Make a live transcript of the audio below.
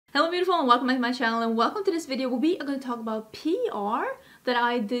Hello beautiful and welcome back to my channel, and welcome to this video where we are going to talk about PR that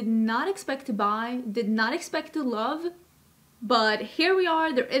I did not expect to buy, did not expect to love, but here we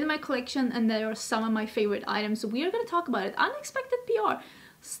are, they're in my collection and they are some of my favorite items. So we are going to talk about it. Unexpected PR.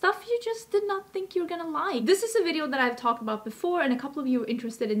 Stuff you just did not think you were gonna like. This is a video that I've talked about before and a couple of you were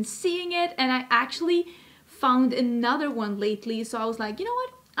interested in seeing it, and I actually found another one lately, so I was like, you know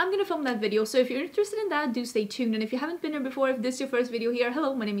what? I'm gonna film that video, so if you're interested in that, do stay tuned. And if you haven't been here before, if this is your first video here,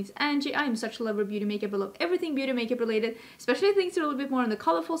 hello, my name is Angie. I am such a lover of beauty makeup. I love everything beauty makeup related, especially things that are a little bit more on the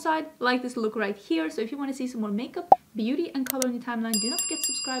colorful side, like this look right here. So if you want to see some more makeup, beauty, and color on your timeline, do not forget to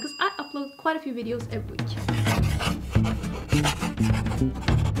subscribe because I upload quite a few videos every week.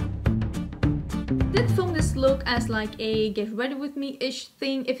 Did film this look as like a get ready with me-ish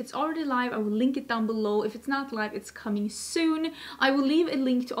thing. If it's already live, I will link it down below. If it's not live, it's coming soon. I will leave a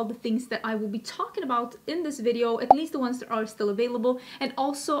link to all the things that I will be talking about in this video, at least the ones that are still available. And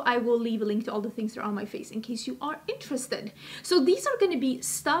also I will leave a link to all the things that are on my face in case you are interested. So these are going to be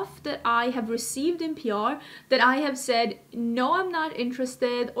stuff that I have received in PR that I have said, no, I'm not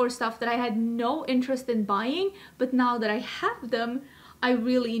interested, or stuff that I had no interest in buying, but now that I have them, I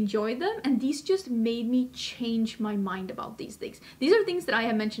really enjoyed them, and these just made me change my mind about these things. These are things that I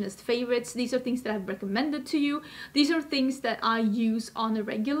have mentioned as favorites. These are things that I've recommended to you. These are things that I use on a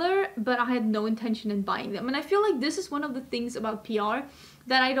regular, but I had no intention in buying them. And I feel like this is one of the things about PR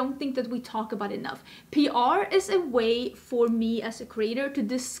that I don't think that we talk about enough. PR is a way for me as a creator to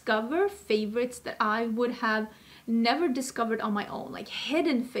discover favorites that I would have never discovered on my own, like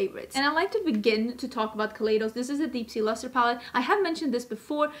hidden favorites. And I like to begin to talk about Kaleidos. This is a Deepsea Lustre palette. I have mentioned this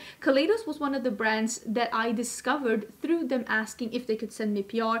before. Kaleidos was one of the brands that I discovered through them asking if they could send me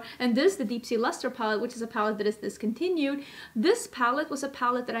PR. And this, the Deepsea Lustre palette, which is a palette that is discontinued. This palette was a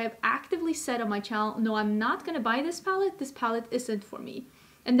palette that I have actively said on my channel, no, I'm not gonna buy this palette. This palette isn't for me.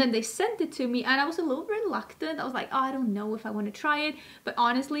 And then they sent it to me and I was a little reluctant. I was like, oh, I don't know if I want to try it. But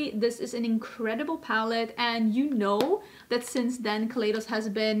honestly, this is an incredible palette. And you know that since then, Kaleidos has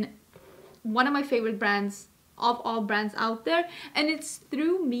been one of my favorite brands of all brands out there. And it's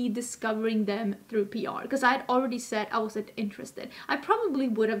through me discovering them through PR. Because I had already said I wasn't interested. I probably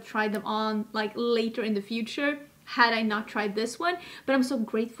would have tried them on like later in the future had I not tried this one. But I'm so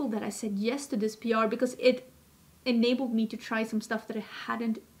grateful that I said yes to this PR because it enabled me to try some stuff that I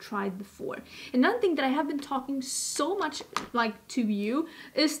hadn't tried before. Another thing that I have been talking so much like to you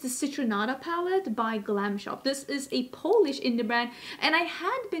is the Cytrynada palette by Glam Shop. This is a Polish indie brand and I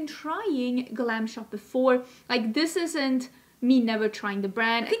had been trying Glam Shop before. Like, this isn't me never trying the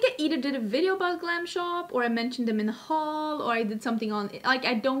brand. I think I either did a video about Glam Shop or I mentioned them in the haul, or I did something on, like,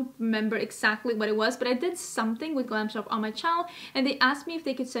 I don't remember exactly what it was, but I did something with Glam Shop on my channel and they asked me if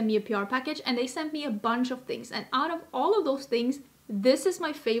they could send me a PR package, and they sent me a bunch of things, and out of all of those things, this is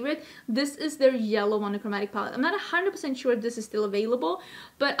my favorite. This is their yellow monochromatic palette. I'm not 100% sure if this is still available,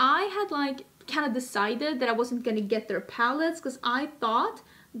 but I had like kind of decided that I wasn't gonna get their palettes because I thought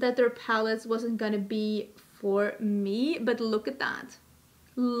that their palettes wasn't gonna be for me. But look at that.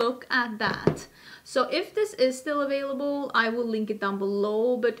 Look at that. So if this is still available, I will link it down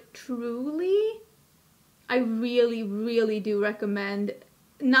below. But truly, I really do recommend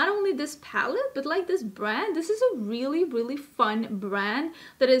not only this palette, but like this brand. This is a really fun brand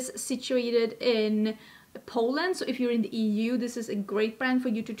that is situated in Poland. So if you're in the EU, this is a great brand for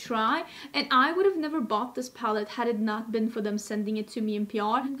you to try. And I would have never bought this palette had it not been for them sending it to me in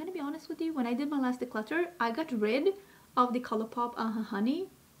PR. I'm gonna be honest with you, when I did my last declutter, I got rid of the Colourpop Honey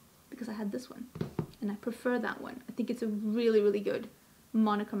because I had this one and I prefer that one. I think it's a really good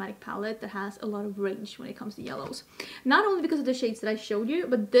monochromatic palette that has a lot of range when it comes to yellows. Not only because of the shades that I showed you,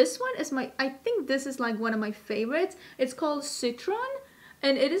 but this one is I think this is like one of my favorites. It's called Citron.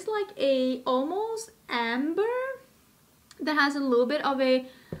 And it is like a almost amber that has a little bit of a,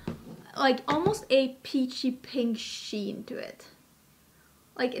 like almost a peachy pink sheen to it.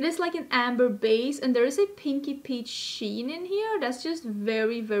 Like it is like an amber base and there is a pinky peach sheen in here that's just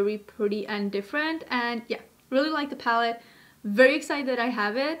very pretty and different. And yeah, really like the palette. Very excited that I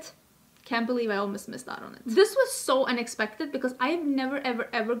have it. Can't believe I almost missed out on it. This was so unexpected because I have never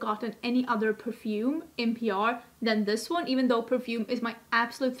ever gotten any other perfume in PR than this one, even though perfume is my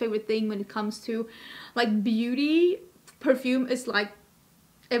absolute favorite thing when it comes to like beauty. Perfume is like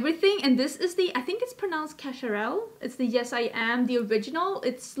everything, and this is the, I think it's pronounced Cacharel. It's the Yes I Am, the original.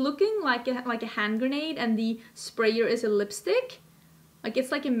 It's looking like a hand grenade and the sprayer is a lipstick. Like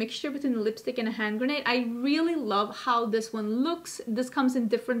it's like a mixture between a lipstick and a hand grenade. I really love how this one looks. This comes in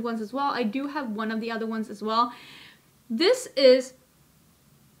different ones as well. I do have one of the other ones as well. This is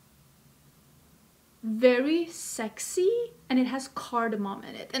very sexy, and it has cardamom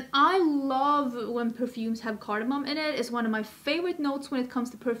in it. And I love when perfumes have cardamom in it. It's one of my favorite notes when it comes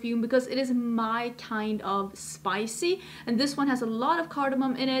to perfume because it is my kind of spicy. And this one has a lot of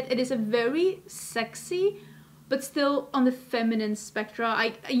cardamom in it. It is a very sexy, but still on the feminine spectra.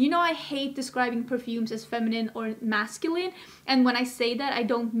 I hate describing perfumes as feminine or masculine. And when I say that, I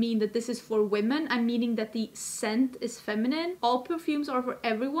don't mean that this is for women. I'm meaning that the scent is feminine. All perfumes are for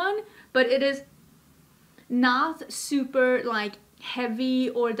everyone, but it is not super like heavy,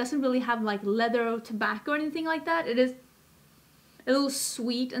 or it doesn't really have like leather or tobacco or anything like that. It is a little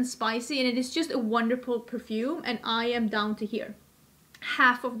sweet and spicy, and it is just a wonderful perfume, and I am down to here.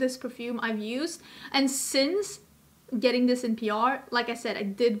 Half of this perfume I've used, and since getting this in PR, like I said, I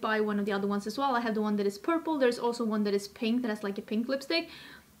did buy one of the other ones as well. I have the one that is purple. There's also one that is pink, that has like a pink lipstick.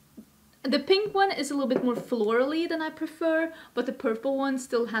 The pink one is a little bit more florally than I prefer, but the purple one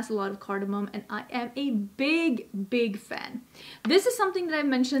still has a lot of cardamom, and I am a big fan. This is something that I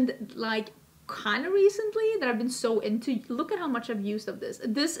mentioned like kind of recently that I've been so into. Look at how much I've used of this.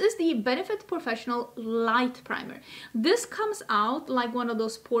 This is the Benefit POREfessional Lite primer. This comes out like one of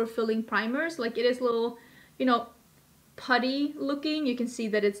those pore filling primers. Like it is a little, you know, putty looking. You can see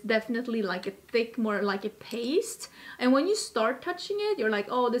that it's definitely like a thick, more like a paste, and when you start touching it, you're like,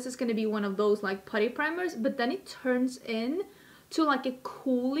 oh, this is going to be one of those like putty primers, but then it turns in to like a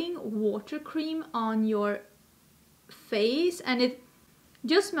cooling water cream on your face, and it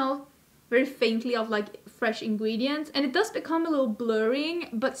just smells very faintly of like fresh ingredients, and it does become a little blurring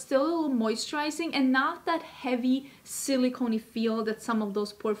but still a little moisturizing, and not that heavy silicone-y feel that some of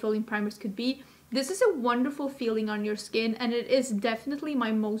those pore filling primers could be. This is a wonderful feeling on your skin, and it is definitely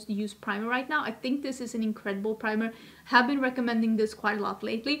my most used primer right now. I think this is an incredible primer. Have been recommending this quite a lot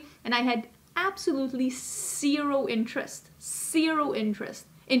lately, and I had absolutely zero interest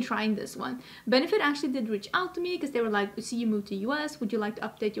in trying this one. Benefit actually did reach out to me because they were like, we see you moved to US, would you like to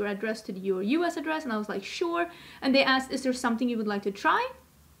update your address to your US address? And I was like, sure. And they asked, is there something you would like to try?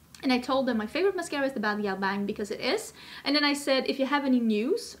 And I told them my favorite mascara is the Bad Gal Bang, because it is. And then I said, if you have any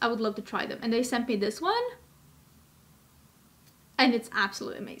news, I would love to try them. And they sent me this one. And it's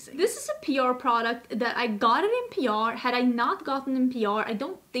absolutely amazing. This is a PR product that I got it in PR. Had I not gotten in PR, I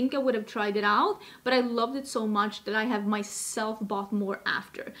don't think I would have tried it out. But I loved it so much that I have myself bought more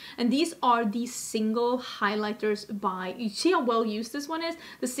after. And these are the single highlighters by, you see how well used this one is?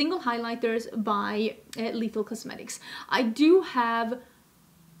 The single highlighters by Lethal Cosmetics. I do have,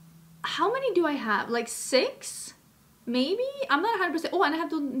 how many do I have? Like 6? Maybe? I'm not 100%. Oh, and I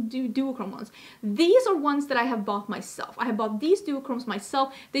have to do duochrome ones. These are ones that I have bought myself. I have bought these duochromes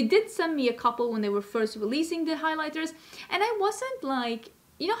myself. They did send me a couple when they were first releasing the highlighters. And I wasn't like,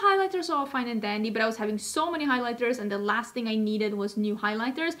 you know, highlighters are all fine and dandy, but I was having so many highlighters and the last thing I needed was new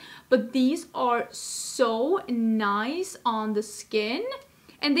highlighters. But these are so nice on the skin.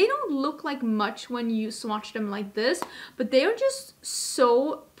 And they don't look like much when you swatch them like this, but they are just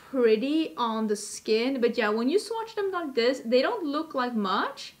so pretty on the skin. But yeah, when you swatch them like this, they don't look like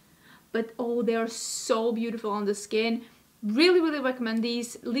much, but oh, they are so beautiful on the skin. Really recommend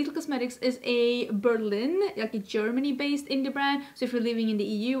these. Lethal Cosmetics is a Berlin, like a Germany based indie brand, so if you're living in the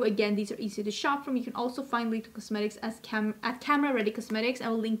EU, again, these are easy to shop from. You can also find Lethal Cosmetics as at Camera Ready Cosmetics. I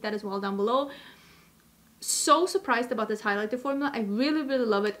will link that as well down below. So surprised about this highlighter formula. I really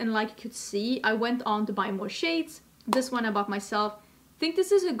love it, and like you could see, I went on to buy more shades. This one I bought myself. I think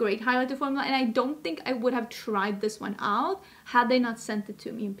this is a great highlighter formula, and I don't think I would have tried this one out had they not sent it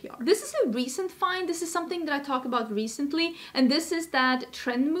to me in PR. This is a recent find. This is something that I talked about recently, and this is that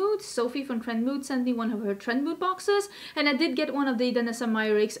Trend Mood. Sophie from Trend Mood sent me one of her Trend Mood boxes, and I did get one of the Danessa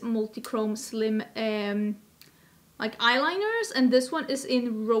Myricks multi-chrome slim like eyeliners, and this one is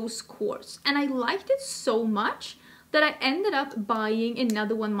in rose quartz, and I liked it so much that I ended up buying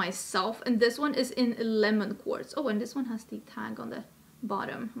another one myself, and this one is in lemon quartz. Oh, and this one has the tag on the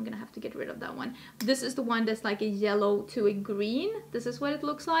bottom. I'm gonna have to get rid of that one. This is the one that's like a yellow to a green. This is what it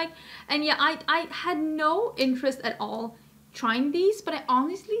looks like. And yeah, I had no interest at all trying these, but I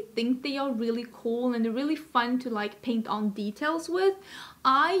honestly think they are really cool and they're really fun to like paint on details with.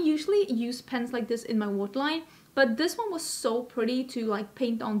 I usually use pens like this in my waterline, but this one was so pretty to like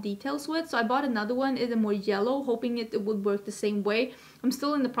paint on details with, so I bought another one in a more yellow, hoping it would work the same way. I'm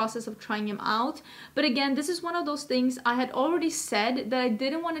still in the process of trying them out, but again, this is one of those things I had already said that I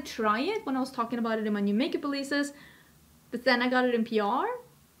didn't want to try it when I was talking about it in my new makeup releases, but then I got it in PR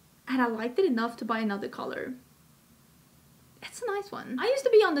and I liked it enough to buy another color. It's a nice one. I used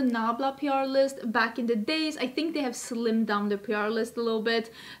to be on the Nabla PR list back in the days. I think they have slimmed down the PR list a little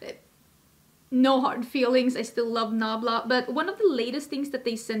bit. no hard feelings. I still love Nabla, but one of the latest things that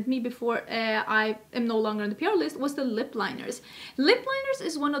they sent me before I am no longer on the PR list was the lip liners. Lip liners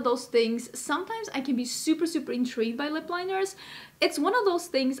is one of those things, sometimes I can be super intrigued by lip liners. It's one of those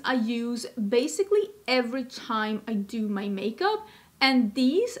things I use basically every time I do my makeup. And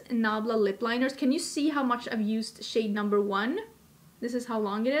these Nabla lip liners, can you see how much I've used shade number 1? This is how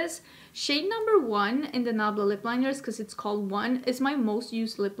long it is. Shade number 1 in the Nabla lip liners, because it's called 1, is my most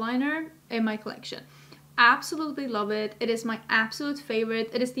used lip liner in my collection. Absolutely love it. It is my absolute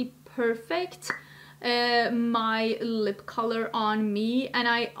favorite. It is the perfect my lip color on me, and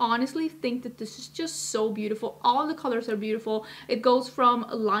I honestly think that this is just so beautiful. All the colors are beautiful. It goes from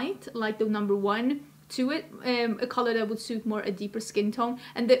light, like the number 1, to it, a color that would suit more a deeper skin tone,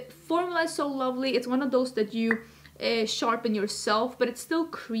 and the formula is so lovely. It's one of those that you sharpen yourself, but it's still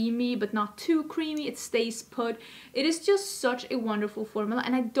creamy but not too creamy. It stays put. It is just such a wonderful formula,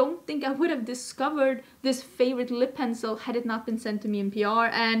 and I don't think I would have discovered this favorite lip pencil had it not been sent to me in PR.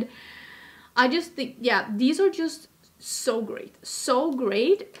 And I just think, yeah, these are just so great, so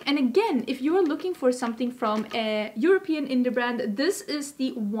great. And again, if you are looking for something from a European indie brand, this is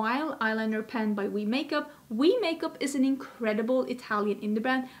the Wild Eyeliner Pen by We Makeup. We Makeup is an incredible Italian indie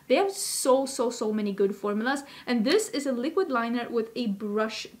brand. They have so many good formulas, and this is a liquid liner with a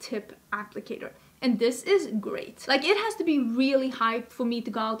brush tip applicator. And this is great. Like, it has to be really hyped for me to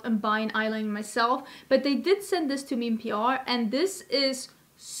go out and buy an eyeliner myself, but they did send this to me in PR, and this is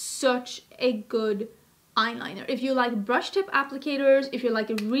such a good eyeliner. If you like brush tip applicators, if you like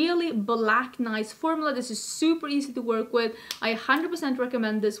a really black nice formula, this is super easy to work with. I 100%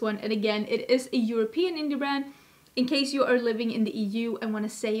 recommend this one. And again, it is a European indie brand in case you are living in the EU and want to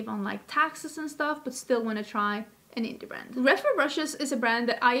save on like taxes and stuff, but still want to try an indie brand. Refer Brushes is a brand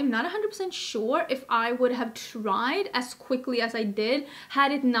that I am not 100% sure if I would have tried as quickly as I did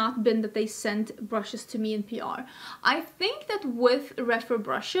had it not been that they sent brushes to me in PR. I think that with Refer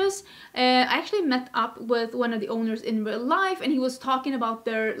Brushes, I actually met up with one of the owners in real life, and he was talking about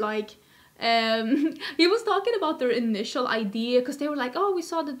their like he was talking about their initial idea, because they were like, oh, we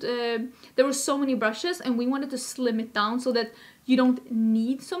saw that there were so many brushes and we wanted to slim it down so that you don't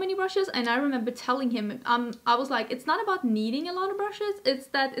need so many brushes. And I remember telling him, I was like, it's not about needing a lot of brushes, it's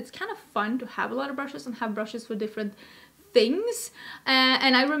that it's kind of fun to have a lot of brushes and have brushes for different things.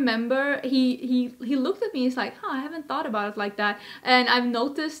 And I remember he looked at me, he's like, huh, I haven't thought about it like that. And I've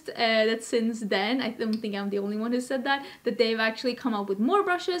noticed that since then, I don't think I'm the only one who said that they've actually come up with more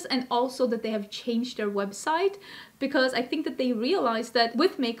brushes, and also that they have changed their website, because I think that they realized that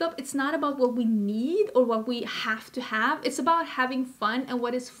with makeup, it's not about what we need or what we have to have, it's about having fun and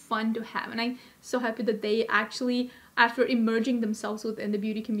what is fun to have. And I'm so happy that they actually, after emerging themselves within the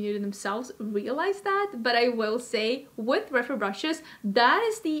beauty community themselves, realize that. But I will say, with Refer Brushes, that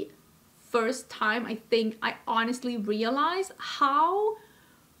is the first time I think I honestly realized how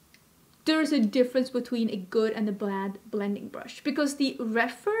there's a difference between a good and a bad blending brush. Because the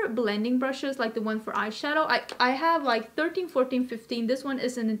Refer blending brushes, like the one for eyeshadow, I have like 13, 14, 15. This one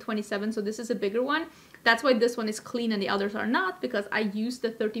isn't in 27, so this is a bigger one. That's why this one is clean and the others are not, because I use the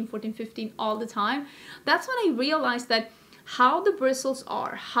 13, 14, 15 all the time. That's when I realized that how the bristles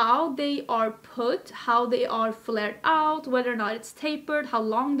are, how they are put, how they are flared out, whether or not it's tapered, how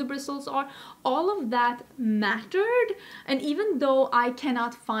long the bristles are, all of that mattered. And even though I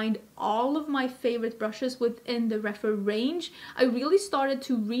cannot find all of my favorite brushes within the Refer range, I really started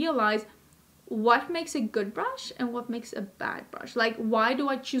to realize what makes a good brush and what makes a bad brush. Like, why do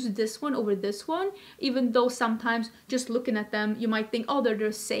I choose this one over this one? Even though sometimes just looking at them, you might think, oh, they're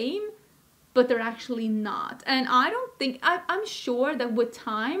the same, but they're actually not. And I don't think, I'm sure that with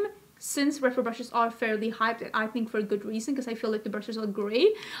time, since Refer brushes are fairly hyped, I think for a good reason, because I feel like the brushes are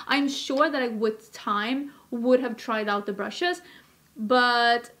great, I'm sure that I, with time, would have tried out the brushes,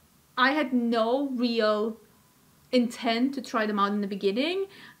 but I had no real intent to try them out in the beginning,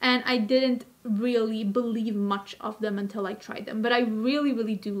 and I didn't really believe much of them until I tried them. But I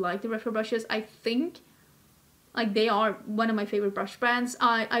really do like the Refer brushes. I think like they are one of my favorite brush brands.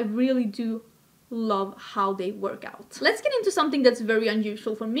 I really do love how they work out. Let's get into something that's very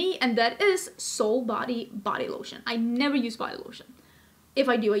unusual for me, and that is Soul Body body lotion. I never use body lotion. If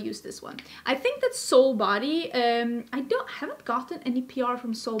I do, I use this one. I think that Soul Body, I haven't gotten any PR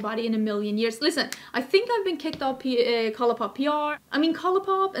from Soul Body in a million years. Listen, I think I've been kicked off Colourpop PR. I mean,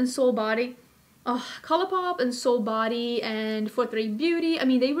 Colourpop and Soul Body. Colourpop and Soul Body and OPV Beauty. I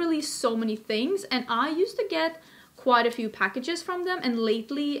mean, they release so many things, and I used to get quite a few packages from them, and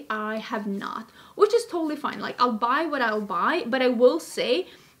lately I have not, which is totally fine. Like, I'll buy what I'll buy, but I will say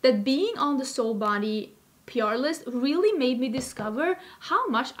that being on the Soul Body PR list really made me discover how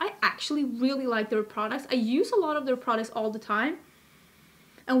much I actually really like their products. I use a lot of their products all the time.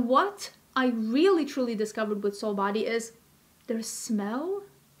 And what I really truly discovered with Soul Body is their smell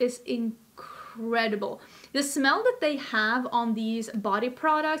is incredible. The smell that they have on these body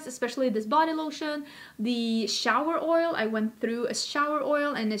products, especially this body lotion, the shower oil, I went through a shower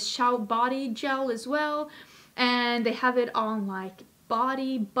oil and a shower body gel as well. And they have it on like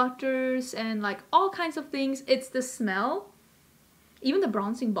body butters and like all kinds of things. It's the smell. Even the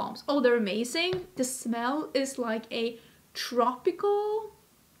bronzing balms, oh, they're amazing. The smell is like a tropical,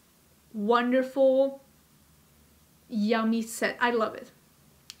 wonderful, yummy scent. I love it.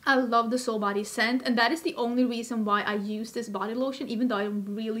 I love the Soul Body scent, and that is the only reason why I use this body lotion. Even though I don't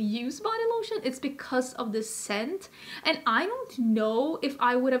really use body lotion, it's because of the scent. And I don't know if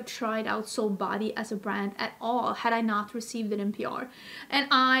I would have tried out Soul Body as a brand at all had I not received it in PR.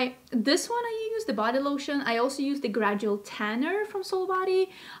 And this one I use, the body lotion. I also use the Gradual Tanner from Soul Body.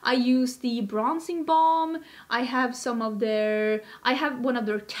 I use the bronzing balm. I have one of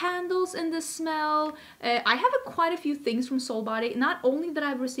their candles in the smell. I have quite a few things from Soul Body, not only that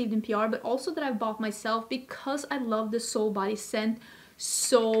I've received in PR, but also that I've bought myself because I love the Soul Body scent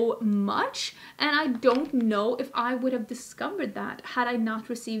so much. And I don't know if I would have discovered that had I not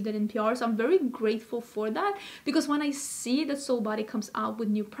received it in PR. So I'm very grateful for that, because when I see that Soul Body comes out with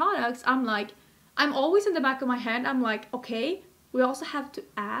new products, I'm always in the back of my head, I'm like, okay, we also have to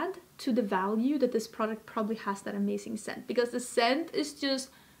add to the value that this product probably has that amazing scent, because the scent is just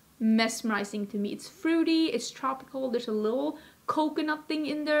mesmerizing to me. It's fruity, it's tropical, there's a little coconut thing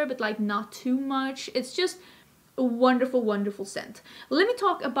in there, but like not too much. It's just a wonderful, wonderful scent. Let me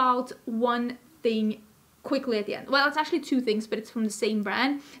talk about one thing quickly at the end. Well, it's actually two things, but it's from the same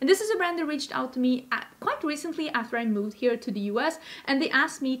brand. And this is a brand that reached out to me quite recently after I moved here to the US, and they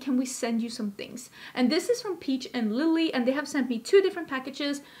asked me, can we send you some things? And this is from Peach and Lily, and they have sent me 2 different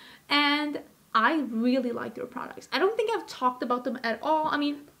packages, and I really like their products. I don't think I've talked about them at all. I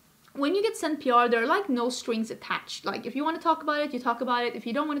mean, when you get sent PR, there are like no strings attached. Like if you want to talk about it, you talk about it. If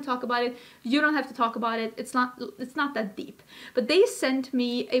you don't want to talk about it, you don't have to talk about it. It's not that deep. But they sent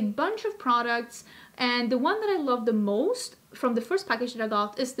me a bunch of products, and the one that I love the most from the first package that I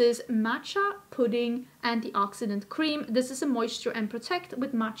got is this Matcha Pudding Antioxidant Cream. This is a Moisture and Protect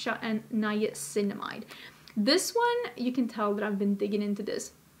with matcha and niacinamide. This one, you can tell that I've been digging into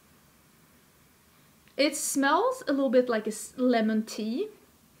this. It smells a little bit like a lemon tea.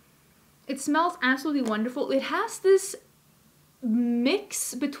 It smells absolutely wonderful. It has this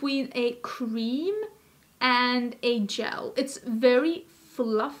mix between a cream and a gel. It's very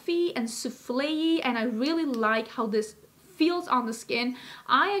fluffy and soufflé-y, and I really like how this feels on the skin.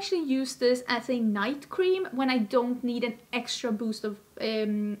 I actually use this as a night cream when I don't need an extra boost of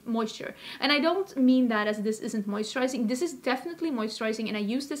moisture. And I don't mean that as this isn't moisturizing. This is definitely moisturizing, and I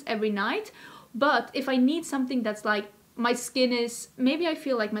use this every night. But if I need something that's like, my skin is, maybe I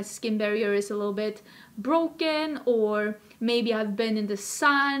feel like my skin barrier is a little bit broken, or maybe I've been in the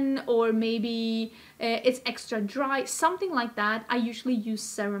sun, or maybe it's extra dry, something like that, I usually use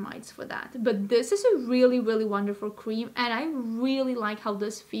ceramides for that. But this is a really, really wonderful cream, and I really like how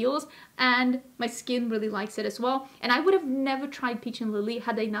this feels, and my skin really likes it as well. And I would have never tried Peach and Lily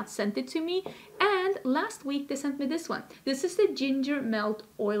had they not sent it to me. And last week they sent me this one. This is the Ginger Melt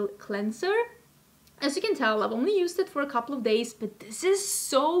Oil Cleanser. As you can tell, I've only used it for a couple of days, but this is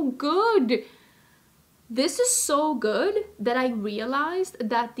so good. This is so good that I realized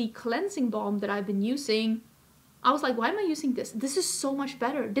that the cleansing balm that I've been using, I was like, why am I using this? This is so much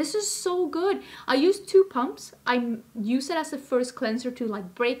better. This is so good. I used 2 pumps. I use it as a first cleanser to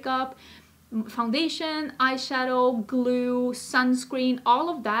like break up foundation, eyeshadow, glue, sunscreen, all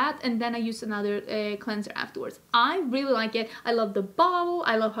of that, and then I use another cleanser afterwards. I really like it. I love the bottle,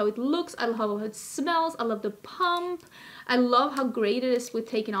 I love how it looks, I love how it smells, I love the pump, I love how great it is with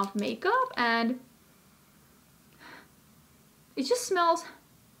taking off makeup, and it just smells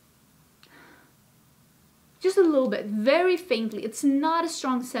just a little bit, very faintly. It's not a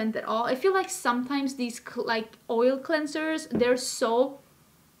strong scent at all. I feel like sometimes these like oil cleansers, they're so,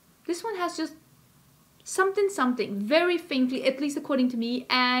 this one has just something very faintly, at least according to me,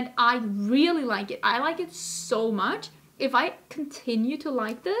 and I really like it. I like it so much. If I continue to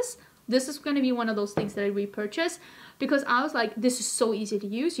like this, this is going to be one of those things that I repurchase, because I was like, this is so easy to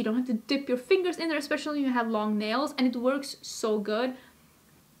use. You don't have to dip your fingers in there, especially when you have long nails, and it works so good.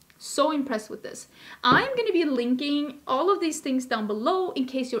 So impressed with this. I'm going to be linking all of these things down below in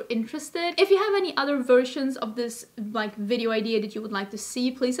case you're interested. If you have any other versions of this like video idea that you would like to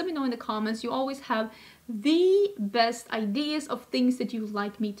see, please let me know in the comments. You always have the best ideas of things that you would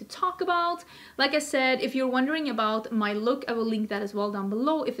like me to talk about. Like I said, if you're wondering about my look, I will link that as well down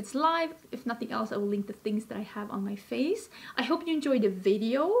below if it's live. If nothing else, I will link the things that I have on my face. I hope you enjoyed the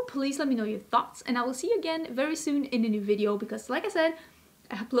video. Please let me know your thoughts, and I will see you again very soon in a new video, because like I said,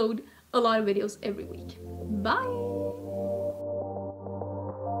 I upload a lot of videos every week. Bye!